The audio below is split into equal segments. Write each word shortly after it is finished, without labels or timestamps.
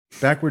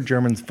Backward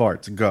German's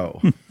farts.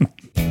 Go.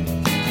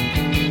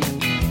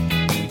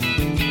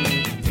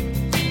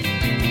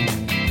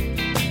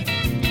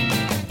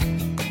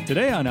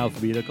 Today on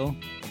Alphabetical,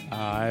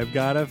 I've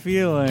got a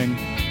feeling.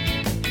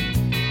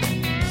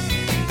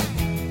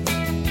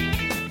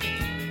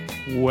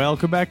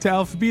 Welcome back to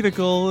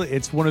Alphabetical.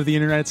 It's one of the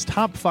internet's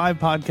top 5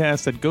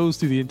 podcasts that goes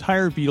through the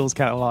entire Beatles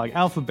catalog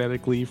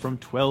alphabetically from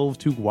 12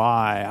 to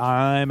Y.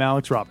 I'm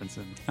Alex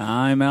Robinson.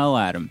 I'm Al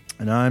Adam.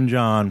 And I'm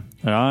John.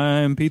 And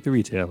I'm Pete the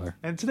Retailer.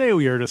 And today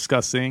we are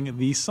discussing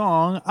the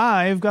song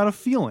I've Got a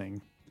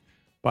Feeling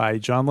by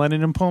John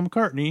Lennon and Paul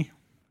McCartney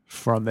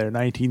from their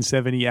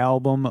 1970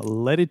 album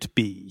Let It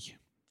Be.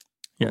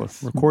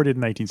 Yes. Recorded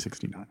in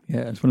 1969.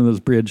 Yeah, it's one of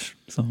those bridge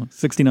songs.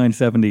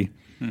 69-70.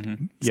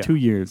 Mm-hmm. It's 2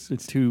 years.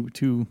 It's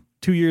two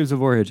years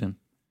of origin.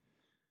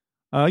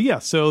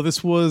 So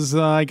this was,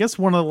 I guess,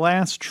 one of the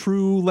last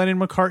true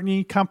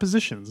Lennon-McCartney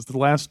compositions. The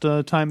last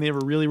time they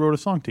ever really wrote a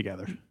song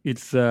together.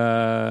 It's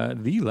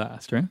the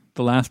last, right?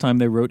 The last time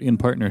they wrote in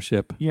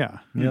partnership. Yeah.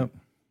 Yep.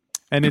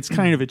 And it's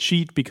kind of a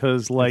cheat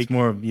because, like... It's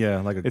more of,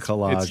 like a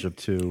collage of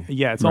two.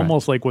 Yeah, it's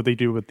almost like what they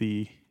do with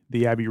the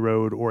Abbey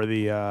Road or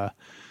the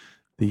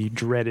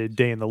dreaded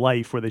Day in the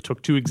Life, where they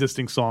took two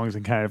existing songs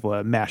and kind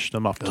of mashed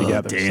them up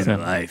together. Day in the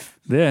Life.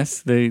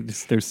 There's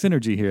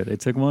synergy here. They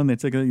took one,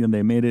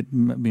 they made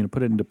it,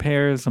 put it into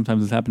pairs.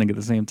 Sometimes it's happening at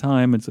the same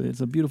time.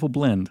 It's a beautiful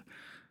blend.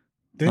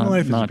 Day in the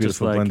Life is a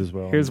beautiful like, blend as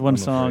well. Here's one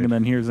song, and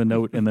then here's a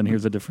note, and then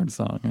here's a different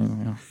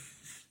song.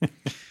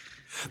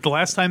 The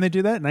last time they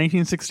did that,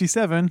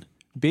 1967,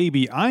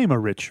 Baby, I'm a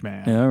Rich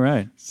Man. Yeah, all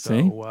right. So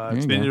it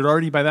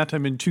already by that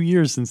time been 2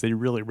 years since they'd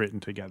really written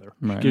together.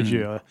 Right. Gives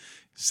you a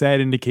sad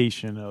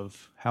indication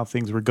of how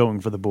things were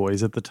going for the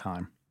boys at the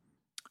time.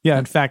 Yeah,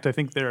 in fact, I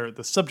think the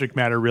subject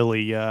matter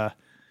really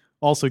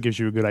also gives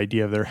you a good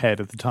idea of their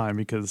head at the time,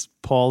 because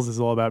Paul's is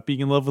all about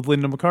being in love with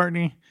Linda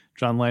McCartney.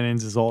 John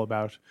Lennon's is all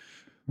about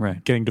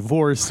getting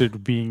divorced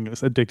and being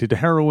addicted to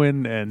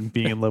heroin and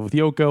being in love with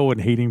Yoko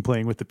and hating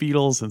playing with the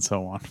Beatles and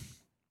so on.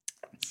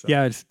 So.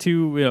 Yeah, it's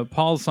two.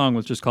 Paul's song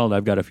was just called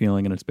 "I've Got a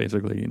Feeling," and it's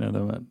basically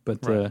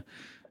but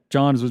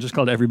John's was just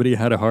called "Everybody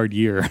Had a Hard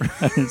Year."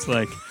 It's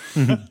like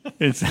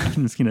it's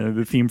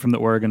the theme from the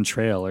Oregon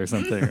Trail or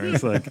something. Or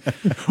it's like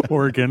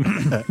Oregon,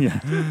 yeah.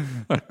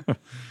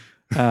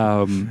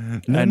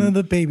 None of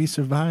the babies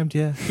survived.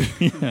 Yeah,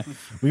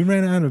 we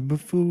ran out of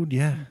food.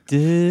 Yeah,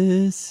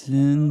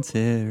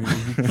 dysentery.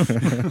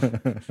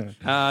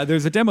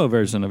 There's a demo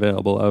version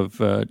available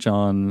of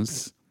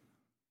John's.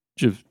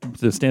 Just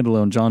the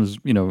standalone John's,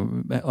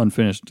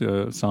 unfinished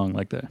song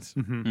like this,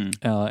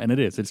 and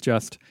it's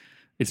just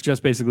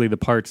basically the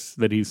parts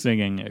that he's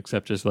singing,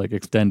 except just like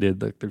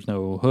extended. Like there's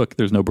no hook,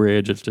 there's no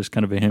bridge. It's just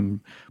kind of him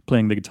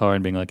playing the guitar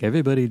and being like,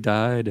 "Everybody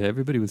died,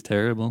 everybody was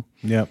terrible."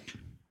 Yep.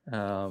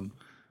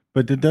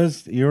 But it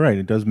does. You're right.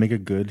 It does make a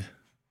good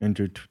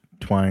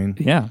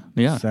intertwined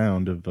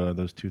sound of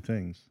those two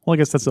things. Well, I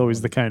guess that's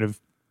always the kind of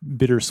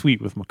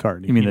bittersweet with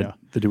McCartney. You mean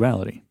the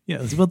duality?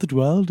 Yeah, it's about the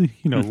duality.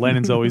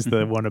 Lennon's always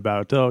the one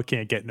about, it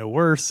can't get no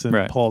worse.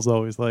 And Paul's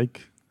always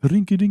like,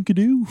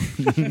 rinky-dink-a-doo.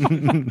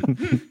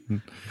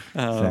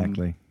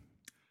 Exactly.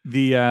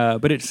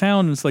 But it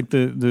sounds like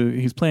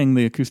he's playing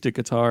the acoustic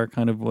guitar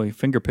kind of like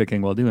finger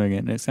picking while doing it.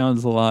 And it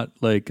sounds a lot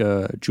like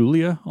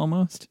Julia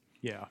almost.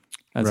 Yeah.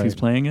 As he's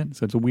playing it.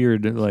 So it's a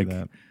weird,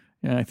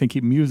 I think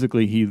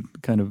musically he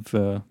kind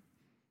of...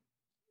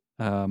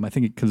 I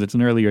think because it's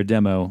an earlier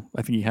demo,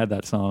 I think he had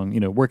that song,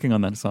 working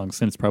on that song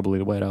since probably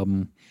the White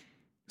Album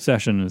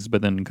sessions,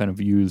 but then kind of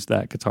used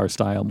that guitar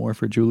style more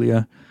for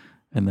Julia,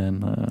 and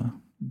then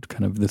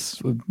kind of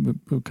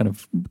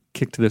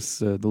kicked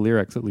the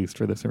lyrics at least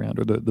for this around,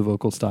 or the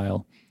vocal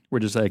style, where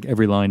just like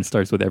every line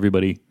starts with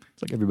everybody.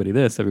 It's like everybody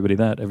this, everybody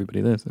that,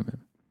 everybody this,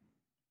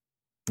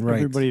 right?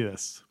 Everybody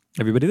this.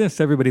 Everybody this,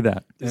 everybody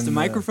that. Does the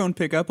microphone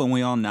pick up when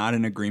we all nod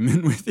in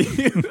agreement with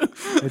you?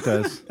 It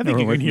does. I think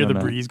you can hear the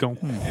breeze going.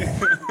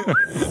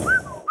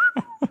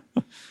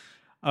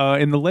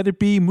 In the Let It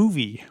Be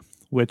movie,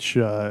 which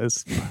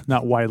is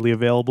not widely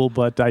available,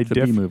 but I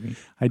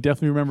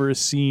definitely remember a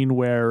scene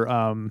where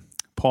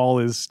Paul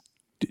is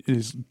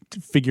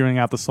figuring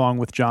out the song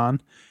with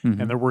John,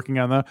 and they're working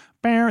on the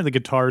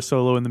guitar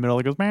solo in the middle.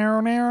 It goes, the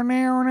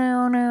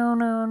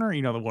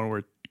one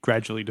where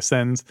gradually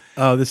descends.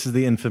 Oh, this is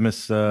the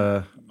infamous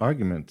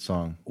argument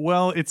song.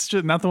 Well, it's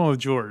just not the one with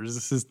George.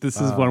 This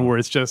is one where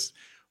it's just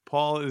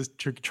Paul is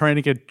trying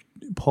to get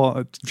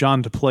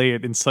John to play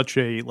it in such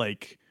a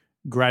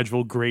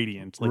gradual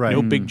gradient,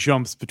 no big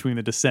jumps between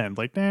the descent,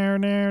 like do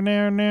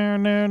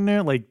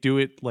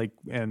it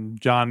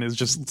and John is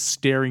just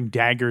staring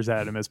daggers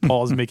at him as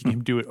Paul's making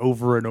him do it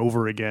over and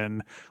over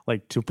again,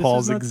 to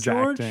Paul's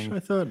exacting. George? I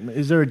thought,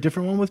 is there a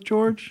different one with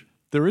George?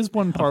 There is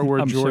one part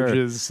where George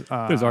is...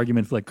 there's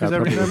arguments like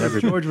that. Because I remember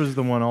George was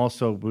the one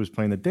also who was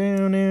playing the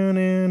down,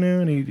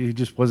 and he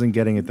just wasn't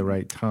getting it the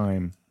right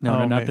time.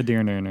 No, not the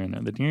dear, no.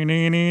 The dear,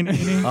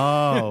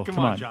 Oh, come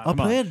on, John. I'll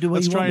play it.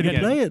 Let's try it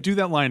again. Play it. Do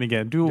that line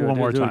again. Do it one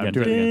more time.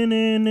 Do it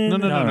again. No.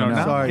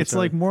 Sorry, It's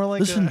like more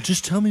like... Listen,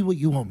 just tell me what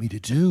you want me to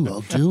do.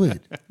 I'll do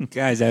it.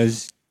 Guys, I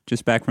was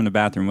Just back from the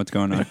bathroom. What's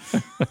going on?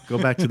 Go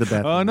back to the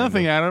bathroom. Oh,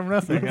 nothing, Adam.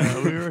 Nothing.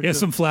 Here's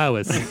some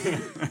flowers.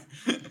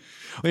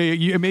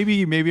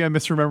 Maybe I'm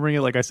misremembering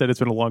it. Like I said, it's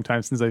been a long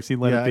time since I've seen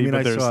Let It Be.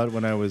 I saw it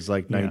when I was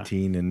like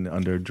 19 and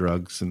under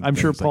drugs, and I'm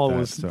sure Paul like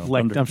was that,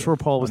 I'm sure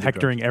Paul was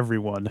hectoring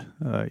everyone,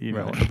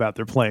 about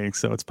their playing.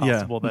 So it's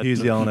possible that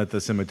he's yelling at the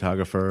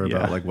cinematographer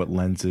about like what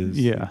lenses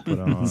he put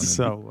on.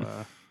 So,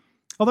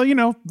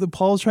 although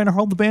Paul was trying to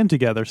hold the band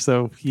together,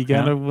 so you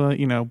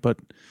gotta but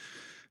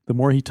the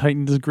more he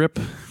tightened his grip,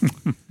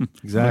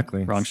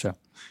 exactly. Wrong show.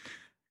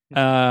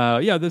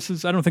 This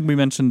is, I don't think we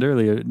mentioned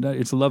earlier,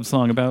 it's a love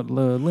song about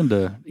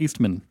Linda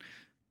Eastman,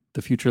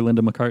 the future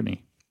Linda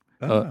McCartney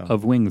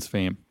of Wings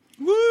fame.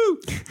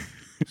 Woo!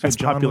 As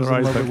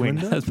popularized by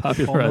Wings. As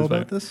popularized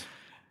by this.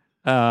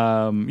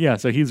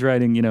 So he's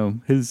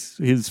writing,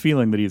 his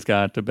feeling that he's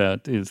got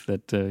about is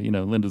that,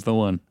 Linda's the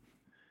one.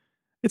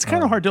 It's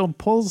kind of hard to,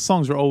 Paul's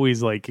songs are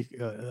always like,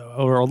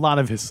 or a lot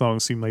of his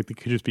songs seem like they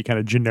could just be kind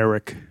of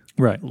generic,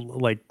 right?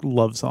 Like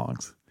love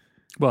songs.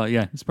 Well,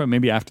 yeah, it's probably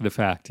maybe after the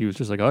fact. He was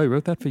just like, "Oh, I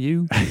wrote that for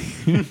you."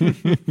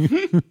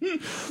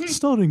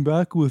 Starting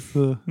back with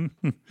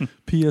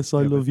 "P.S.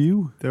 I love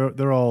you."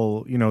 They're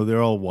all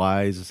they're all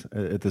wise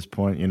at this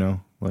point.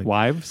 Like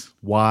wives.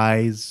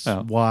 Wives.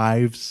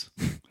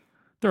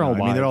 They're all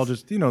wives. I mean, they're all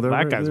just they're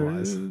that guy's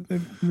wise.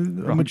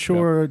 A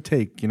mature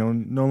take.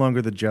 No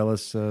longer the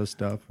jealous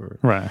stuff. Or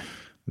right.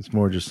 It's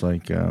more just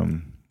like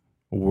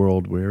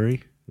world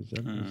weary. Is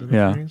that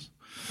yeah. Phrase?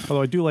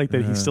 Although I do like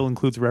that he still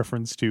includes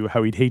reference to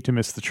how he'd hate to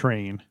miss the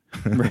train,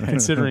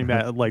 considering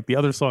that like the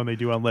other song they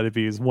do on Let It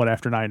Be is One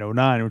After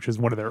 909, which is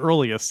one of their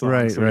earliest songs.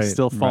 Right, so he's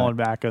still falling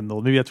back on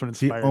maybe that's what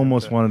inspired him. He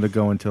almost wanted to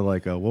go into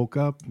like a woke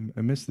up,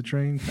 I missed the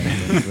train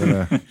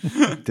thing,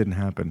 but didn't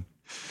happen.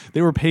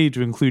 They were paid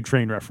to include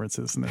train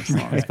references in their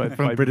songs by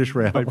British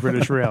Rail. By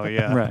British Rail,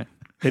 yeah. Right.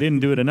 They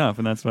didn't do it enough,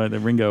 and that's why the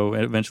Ringo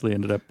eventually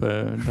ended up.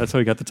 That's how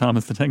he got the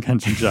Thomas the Tank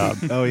Engine job.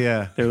 Oh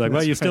yeah, they were like,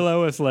 "Well, you still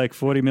owe us like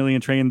 $40 million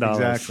train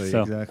dollars."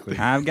 Exactly.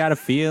 I've got a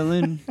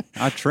feeling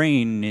our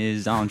train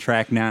is on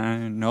track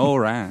 9. All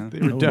right. They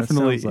were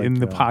definitely in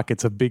the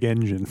pockets of Big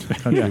Engine.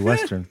 Country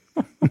western.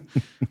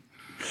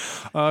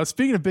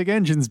 Speaking of big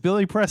engines,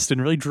 Billy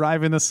Preston really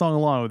driving this song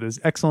along with his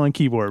excellent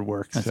keyboard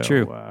work. That's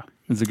true.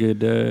 It's a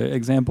good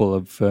example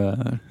of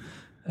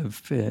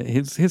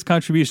his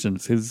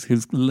contributions,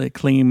 his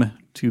claim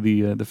to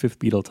the fifth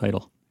Beatle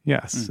title.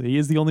 Yes, he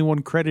is the only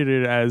one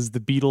credited as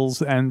the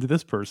Beatles and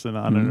this person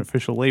on an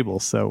official label.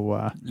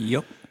 So,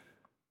 yep,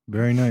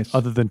 very nice.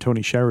 Other than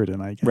Tony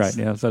Sheridan, I guess. Right.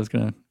 Yeah. So I was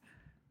gonna.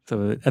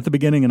 So at the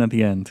beginning and at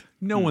the end,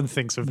 no one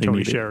thinks of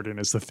Tony Sheridan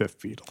as the fifth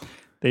Beatle.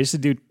 They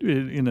should do.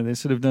 They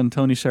should have done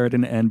Tony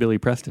Sheridan and Billy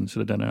Preston should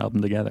have done an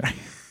album together.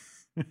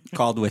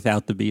 Called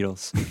Without the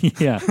Beatles.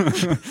 Yeah.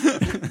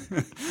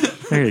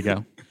 There you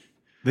go.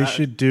 They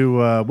should do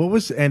what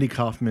was Andy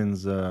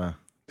Kaufman's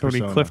Tony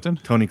Clifton?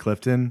 Tony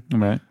Clifton.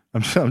 Right.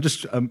 I'm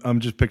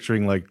just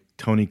picturing like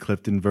Tony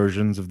Clifton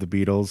versions of the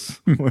Beatles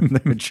when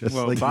they're just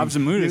Bob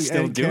Zamunda is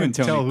still doing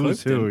Tony tell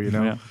Clifton. Who's who,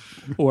 Yeah.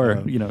 Or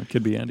it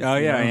could be Andy. Oh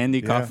yeah,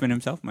 Andy Kaufman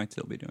himself might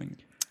still be doing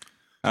it.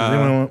 Does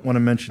anyone want to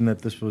mention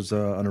that this was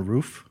on a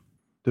roof?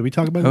 Did we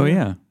talk about that? Oh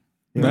yeah.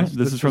 Yeah, right.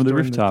 This is from the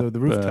rooftop. The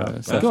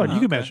rooftop. Go ahead. You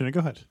can mention it. Go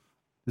ahead.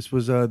 This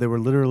was they were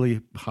literally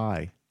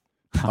high,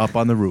 up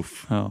on the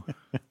roof. Oh,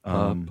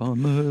 up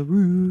on the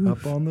roof.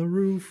 Up on the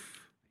roof.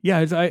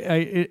 Yeah,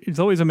 it's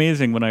always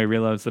amazing when I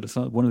realize that it's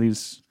not one of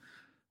these.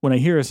 When I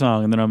hear a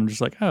song and then I'm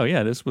just like, oh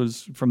yeah, this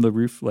was from the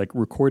roof, like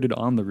recorded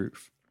on the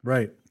roof.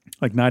 Right.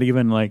 Like not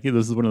even like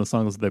this is one of the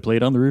songs that they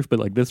played on the roof, but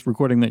like this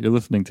recording that you're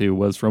listening to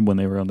was from when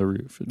they were on the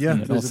roof.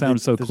 It all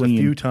sounds so clean.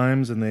 A few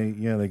times, and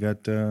they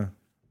got a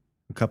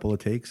couple of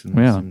takes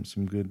and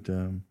some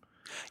good.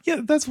 Yeah,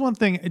 that's one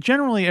thing.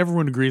 Generally,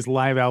 everyone agrees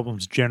live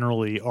albums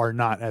generally are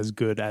not as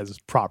good as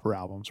proper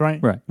albums,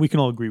 right? Right. We can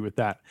all agree with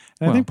that.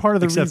 And I think part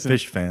of the except reason...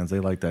 Fish fans, they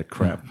like that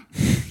crap.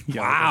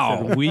 Yeah,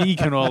 wow. Like we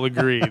can all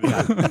agree.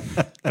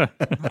 That.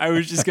 I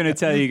was just going to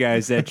tell you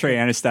guys that Trey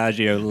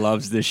Anastasio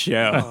loves this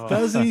show.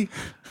 Does he?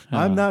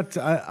 I'm not.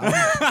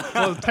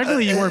 Well,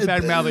 technically, you weren't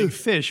bad-mouthing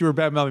Fish. You were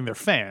bad-mouthing their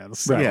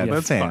fans. Right. Yeah,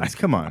 that's fans.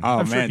 Fine. Come on. Oh,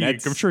 I'm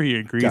sure he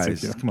agrees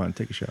with you. Come on,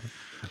 take a shower.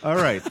 All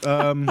right.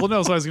 Well,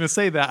 no, so I was going to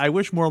say that I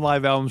wish more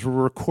live albums were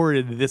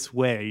recorded this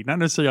way. Not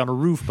necessarily on a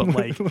roof, but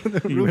like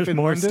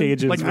more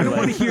stages. Like, I don't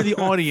want to hear the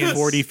audience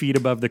 40 feet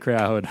above the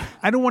crowd.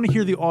 I don't want to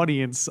hear the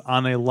audience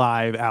on a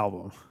live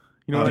album.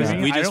 You know what I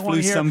mean? We just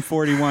flew some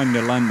 41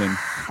 to London.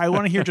 I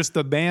want to hear just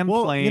the band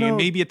playing, and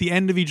maybe at the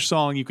end of each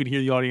song, you could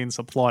hear the audience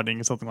applauding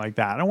or something like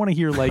that. I don't want to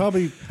hear like all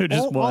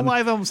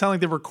live albums sound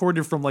like they're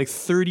recorded from like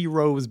 30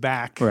 rows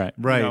back. Right.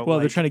 Right. Well,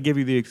 they're trying to give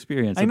you the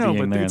experience. I know,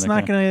 but it's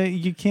not gonna.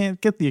 You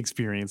can't get the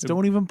experience.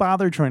 Don't even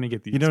bother trying to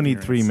get the. You don't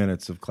need 3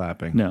 minutes of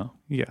clapping. No.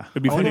 Yeah.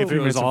 It'd be funny if it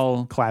was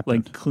all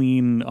clapping, like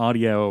clean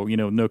audio.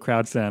 No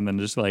crowd sound, and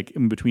just like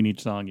in between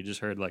each song, you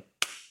just heard like.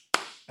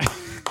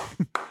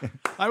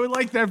 I would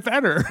like that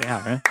better.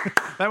 Yeah, right?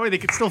 That way they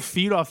could still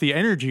feed off the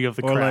energy of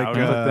the crowd.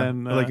 Like, but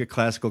then, like a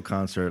classical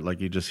concert, like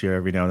you just hear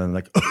every now and then,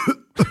 like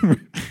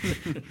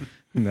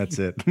That's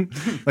it.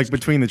 Like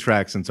between the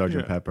tracks and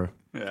Sgt. Pepper.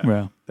 Yeah.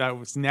 Well, That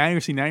was now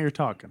you're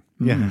talking.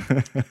 Yeah.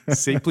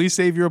 Please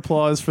save your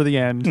applause for the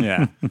end.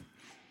 Yeah.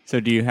 So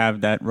do you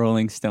have that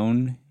Rolling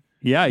Stone?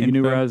 yeah, you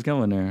knew where I was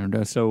going there.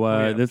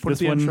 So this Put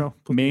the one intro.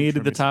 Put the made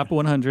intro the top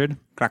 100.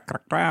 Crack,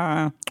 crack,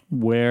 crack.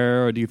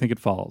 Where do you think it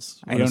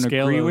falls? I On a don't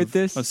scale agree of- with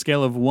this. A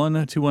scale of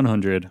 1 to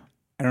 100.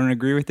 I don't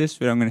agree with this,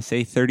 but I'm going to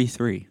say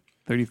 33.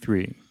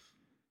 33.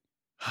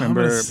 I'm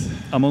Remember, gonna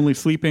I'm Only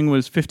Sleeping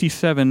was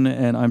 57,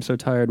 and I'm So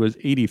Tired was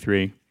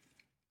 83.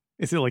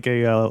 Is it like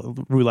a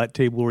roulette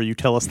table where you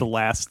tell us the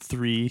last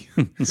three?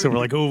 So we're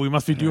like, oh, we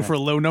must be due for a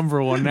low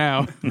number one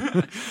now.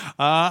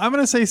 I'm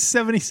going to say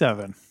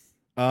 77.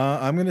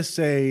 I'm gonna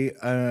say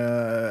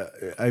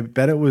I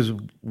bet it was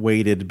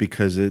weighted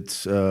because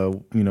it's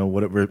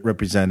what it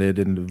represented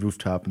and the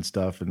rooftop and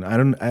stuff, and I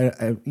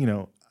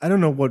don't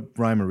know what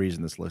rhyme or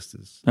reason this list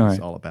is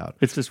all about.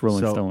 It's just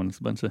Rolling Stones,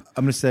 a bunch of.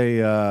 I'm gonna say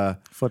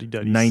Fuddy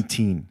Duddies.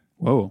 19.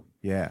 Whoa.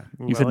 Yeah,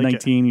 You said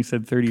 19, you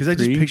said 33. because I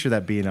just picture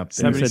that being up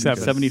there.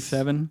 77.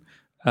 77.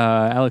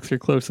 Alex, you're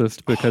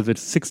closest because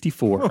it's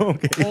 64.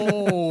 Okay.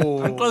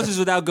 Oh, I'm closest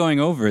without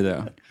going over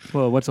though.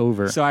 Well, what's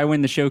over? So I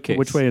win the showcase.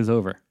 Which way is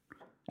over?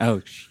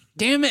 Oh,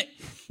 damn it!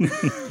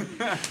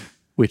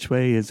 Which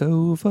way is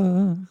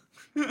over?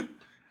 What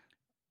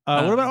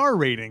about our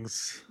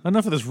ratings?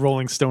 Enough of this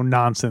Rolling Stone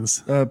nonsense.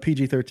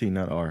 PG-13,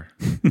 not R.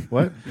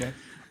 What?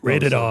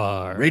 Rated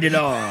R. Rated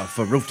R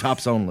for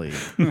rooftops only.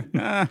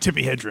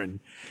 Tippy Hedren.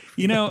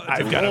 You know,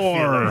 I've got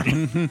a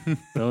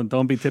feeling.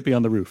 don't be tippy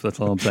on the roof. That's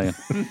all I'm saying.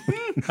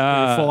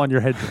 Fall on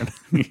your Hedren.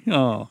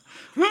 Oh.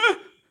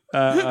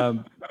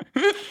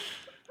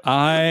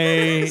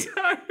 I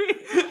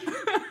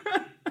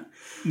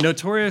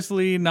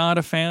notoriously not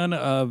a fan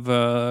of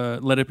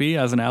Let It Be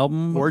as an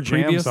album Or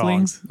jam previously.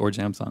 songs. Or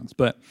jam songs.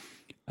 But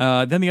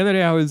then the other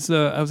day I was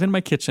in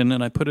my kitchen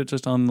and I put it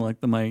just on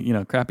like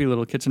my crappy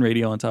little kitchen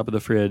radio on top of the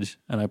fridge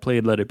and I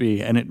played Let It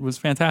Be and it was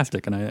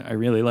fantastic and I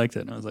really liked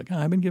it and I was like,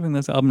 I've been giving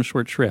this album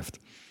short shrift.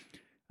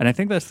 And I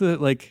think that's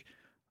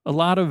a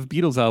lot of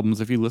Beatles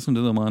albums, if you listen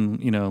to them on,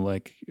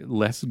 like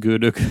less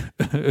good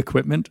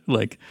equipment,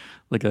 like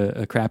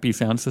a crappy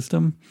sound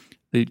system,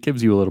 it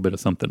gives you a little bit of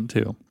something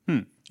too.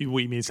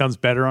 What you mean? It sounds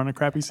better on a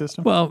crappy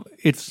system? Well,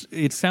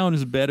 it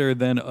sounds better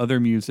than other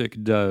music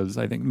does.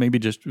 I think maybe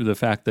just the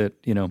fact that,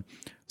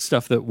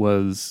 stuff that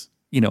was,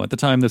 at the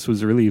time this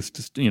was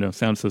released,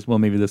 sound says, well,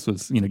 maybe this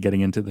was,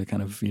 getting into the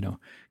kind of,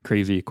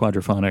 crazy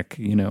quadraphonic,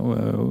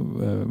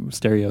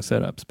 stereo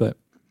setups. But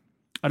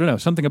I don't know,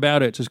 something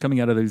about it just coming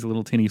out of these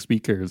little tinny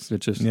speakers. It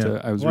just,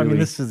 I was really... I mean,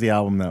 this is the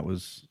album that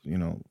was,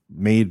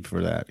 made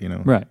for that,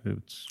 Right.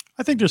 It's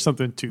I think there's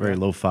something to very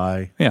that.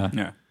 lo-fi.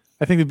 Yeah.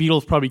 I think the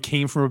Beatles probably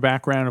came from a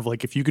background of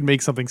like, if you could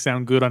make something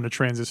sound good on a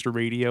transistor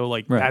radio,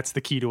 like that's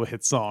the key to a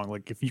hit song.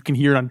 Like if you can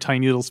hear it on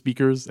tiny little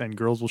speakers and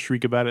girls will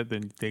shriek about it,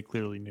 then they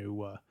clearly knew.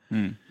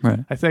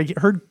 Right. I think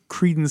I heard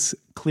Creedence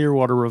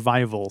Clearwater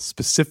Revival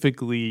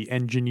specifically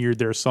engineered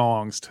their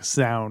songs to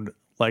sound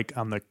like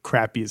on the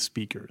crappiest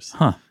speakers.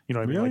 Huh. You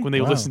know what I mean? Really? Like when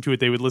they would Wow. listen to it,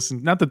 they would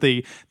listen, not that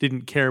they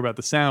didn't care about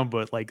the sound,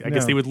 but like, I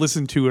guess they would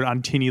listen to it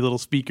on teeny little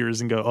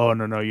speakers and go, oh,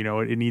 no,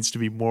 it needs to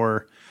be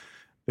more.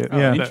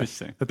 Yeah.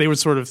 Interesting. That they would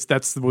sort of,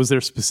 was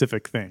their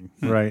specific thing.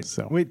 Right.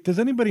 So Wait, does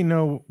anybody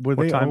know, were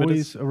What they time it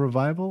always a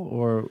revival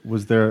or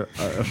was there,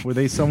 were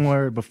they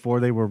somewhere before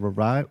they were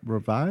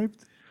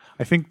revived?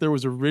 I think there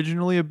was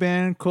originally a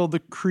band called the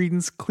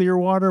Creedence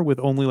Clearwater with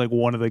only like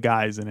one of the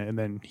guys in it. And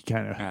then he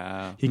kind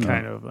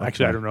of,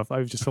 actually, I don't know if I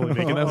was just totally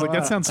making that. I was like,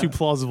 that sounds too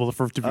plausible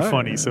for it to be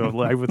funny. So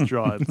I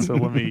withdraw it. So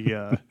let me,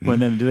 Well,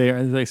 then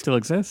do they still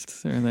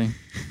exist? Or are they...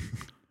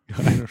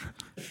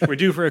 We're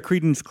due for a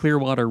Creedence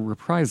Clearwater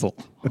reprisal.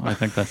 I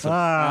think that's it.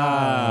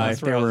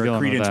 If there were a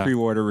going with Creedence that.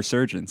 Clearwater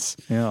resurgence.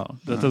 Yeah,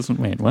 that doesn't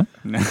wait. What?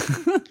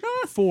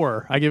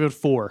 4. I give it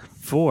 4.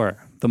 4,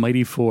 the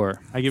mighty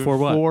 4. I give for it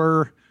what?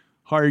 4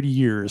 hard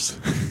years.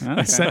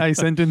 I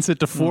sentence it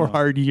to 4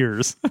 hard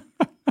years.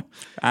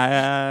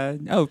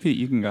 Pete,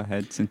 you can go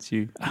ahead since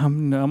you.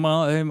 I'm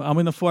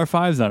in the 4 or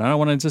 5 zone. I don't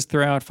want to just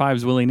throw out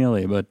 5s willy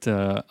nilly, but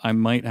I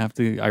might have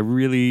to. I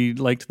really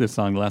liked this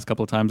song the last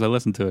couple of times I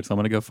listened to it, so I'm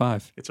going to go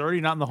 5. It's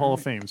already not in the Hall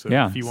of Fame. So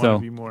Yeah, if you want to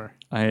be more.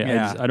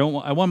 I don't.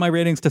 I want my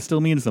ratings to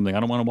still mean something. I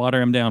don't want to water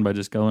them down by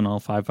just going all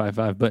 5, 5,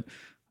 5. But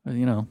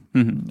I'm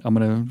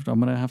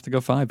gonna have to go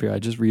 5 here. I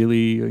just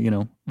really,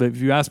 But if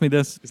you ask me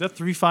this, Is that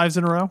 3 5s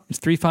in a row? it's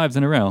 3 5s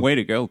in a row. Way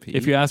to go, Pete.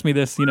 If you asked me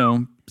this,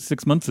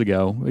 6 months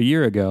ago, a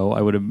year ago,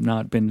 I would have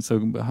not been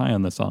so high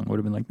on the song. I would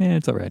have been like,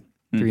 it's all right.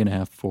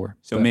 3.5, 4.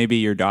 So But maybe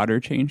your daughter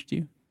changed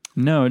you?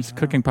 no, it's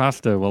cooking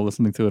pasta while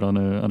listening to it on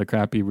a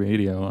crappy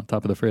radio on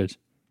top of the fridge.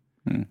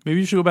 Maybe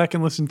you should go back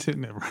and listen to.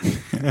 Never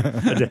mind.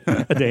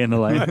 A day in the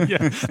life.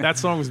 Yeah, that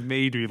song was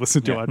made to be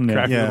listened to on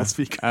crappy Yeah. little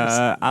speakers.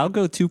 I'll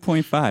go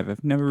 2.5.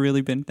 I've never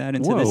really been that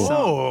into this song.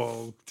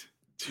 Whoa.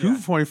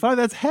 2.5.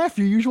 That's half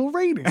your usual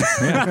rating.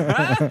 Just,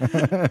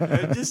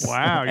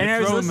 Wow, And you're I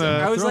was, throwing listening,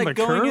 the- I was throwing like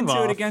the going curve into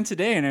off. it again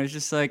today, and I was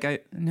just like, You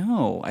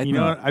know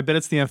what? I bet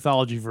it's the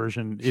anthology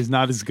version is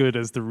not as good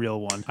as the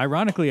real one.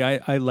 Ironically,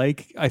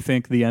 I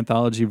think the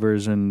anthology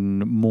version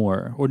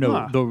more, or no,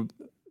 Huh. the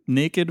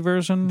naked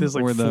version. There's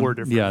like or the, 4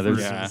 different yeah, there's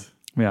versions.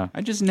 yeah.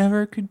 I just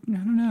never could. I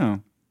don't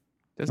know.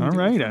 Doesn't All do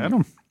it right, for me.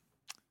 Adam.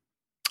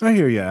 I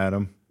hear you,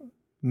 Adam.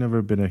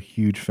 Never been a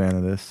huge fan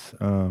of this.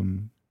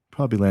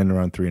 Probably landing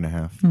around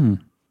 3.5.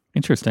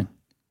 Interesting.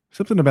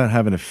 Something about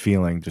having a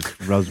feeling just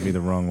rubs me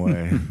the wrong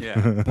way.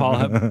 Yeah.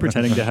 Paul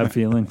pretending to have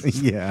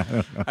feelings. Yeah. I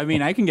don't know. I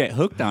mean, I can get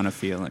hooked on a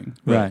feeling.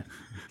 but Right.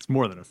 It's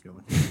more than a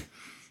feeling.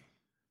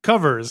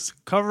 Covers.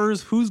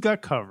 Who's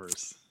got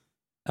covers?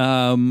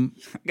 I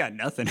got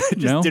nothing. I just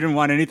No? didn't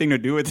want anything to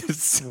do with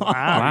this song.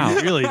 Wow.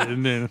 You really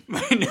didn't.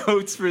 My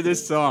notes for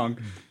this song.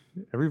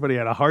 Everybody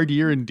had a hard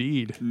year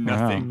indeed.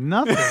 Nothing.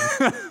 Nothing.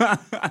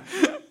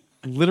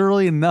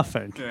 Literally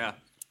nothing. Yeah.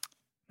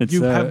 It's,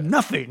 You have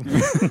nothing.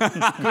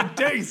 Good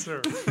day,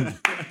 sir.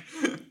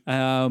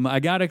 I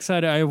got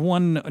excited. I have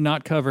one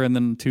not cover and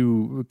then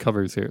 2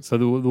 covers here. So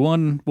the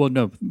one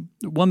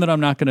that I'm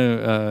not going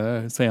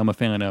to say I'm a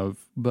fan of,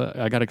 but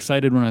I got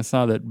excited when I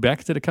saw that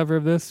Beck did a cover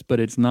of this, but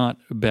it's not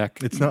Beck.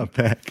 It's not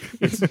Beck.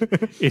 It's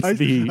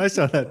I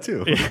saw that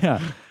too. yeah.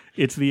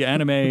 It's the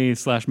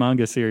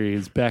anime/manga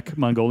series Beck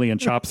Mongolian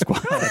Chop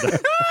Squad.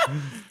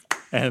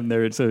 And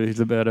it's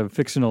about a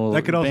fictional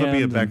That could also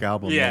be a band Beck and-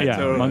 album. Yeah, Yeah,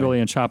 totally.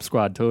 Mongolian Chop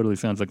Squad totally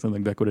sounds like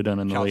something Beck would have done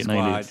in the Chop late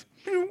Squad. 90s.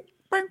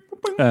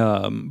 Is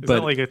But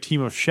that like a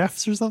team of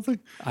chefs or something?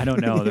 I don't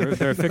know.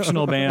 They're a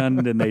fictional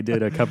band, and they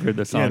did a cover of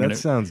the song. Yeah, and that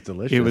sounds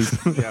delicious. it was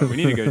Yeah, we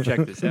need to go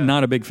check this out.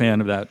 not a big fan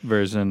of that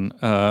version.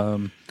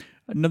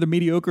 Another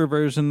mediocre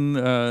version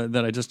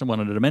that I just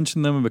wanted to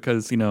mention them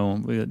because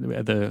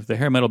the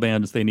hair metal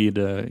bands they need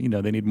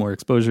they need more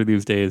exposure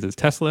these days. Is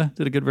Tesla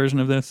did a good version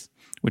of this,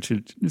 which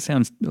it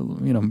sounds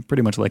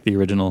pretty much like the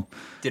original.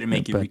 Did it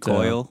make you But,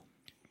 recoil?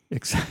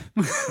 Except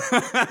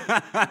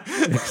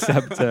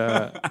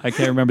I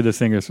can't remember the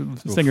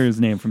singer's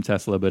name from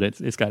Tesla, but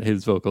it's got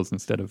his vocals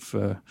instead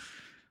of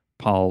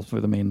Paul for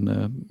the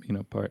main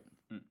part.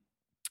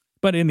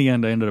 But in the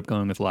end, I ended up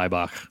going with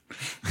Leibach.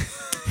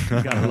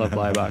 You gotta love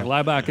Leibach.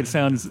 Leibach. It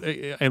sounds.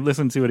 I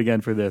listened to it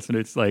again for this, and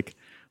it's like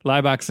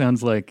Leibach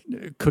sounds like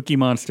Cookie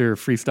Monster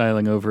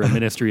freestyling over a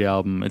Ministry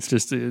album. It's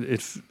just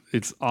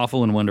it's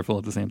awful and wonderful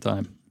at the same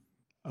time.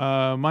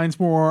 Mine's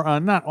more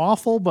not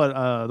awful,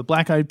 but the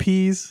Black Eyed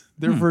Peas,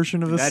 their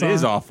version of the That song.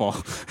 is awful.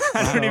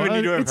 I don't even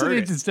need to have heard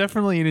it. It's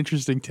definitely an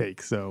interesting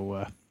take.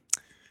 So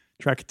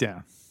track it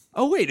down.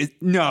 Oh, wait.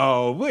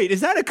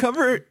 Is that a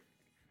cover?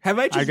 Have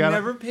I just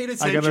never paid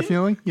attention? I got a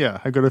feeling. Yeah,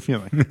 I got a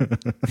feeling.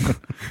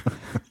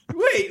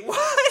 Wait,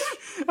 what?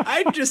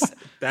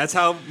 That's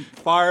how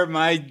far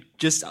my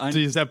just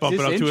Does that bump it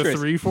up to a disinterest.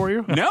 3 for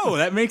you? No,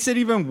 that makes it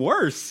even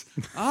worse.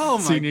 Oh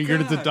my So you're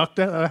going to God. deduct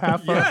a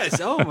half?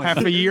 Yes. Oh my. half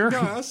a year No,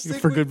 I'll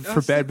stick for with- good I'll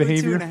for stick bad with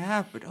behavior.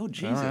 2.5. But oh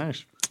Jesus. All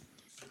right.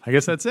 I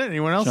guess that's it.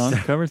 Anyone else? Sean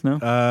covers no.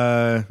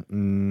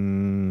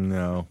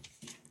 No.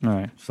 All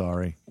right.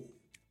 Sorry.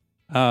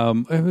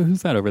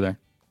 Who's that over there?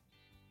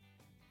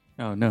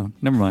 Oh no,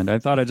 never mind. I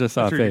thought I just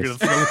saw a Sure, you're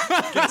face.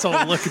 gonna get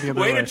someone looking the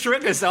other Way way. to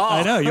trick us all.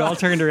 I know you all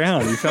turned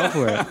around. You fell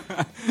for it.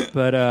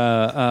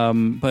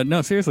 But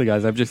no, seriously,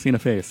 guys, I've just seen a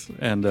face.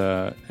 And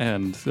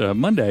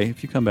Monday,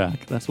 if you come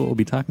back, that's what we'll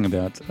be talking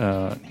about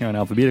here on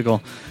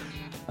Alphabetical.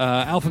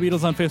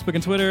 Alphabetals on Facebook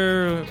and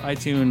Twitter,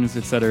 iTunes,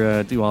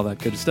 etc. Do all that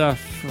good stuff,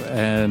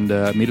 and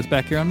meet us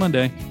back here on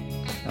Monday.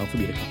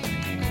 Alphabetical.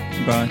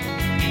 Bye.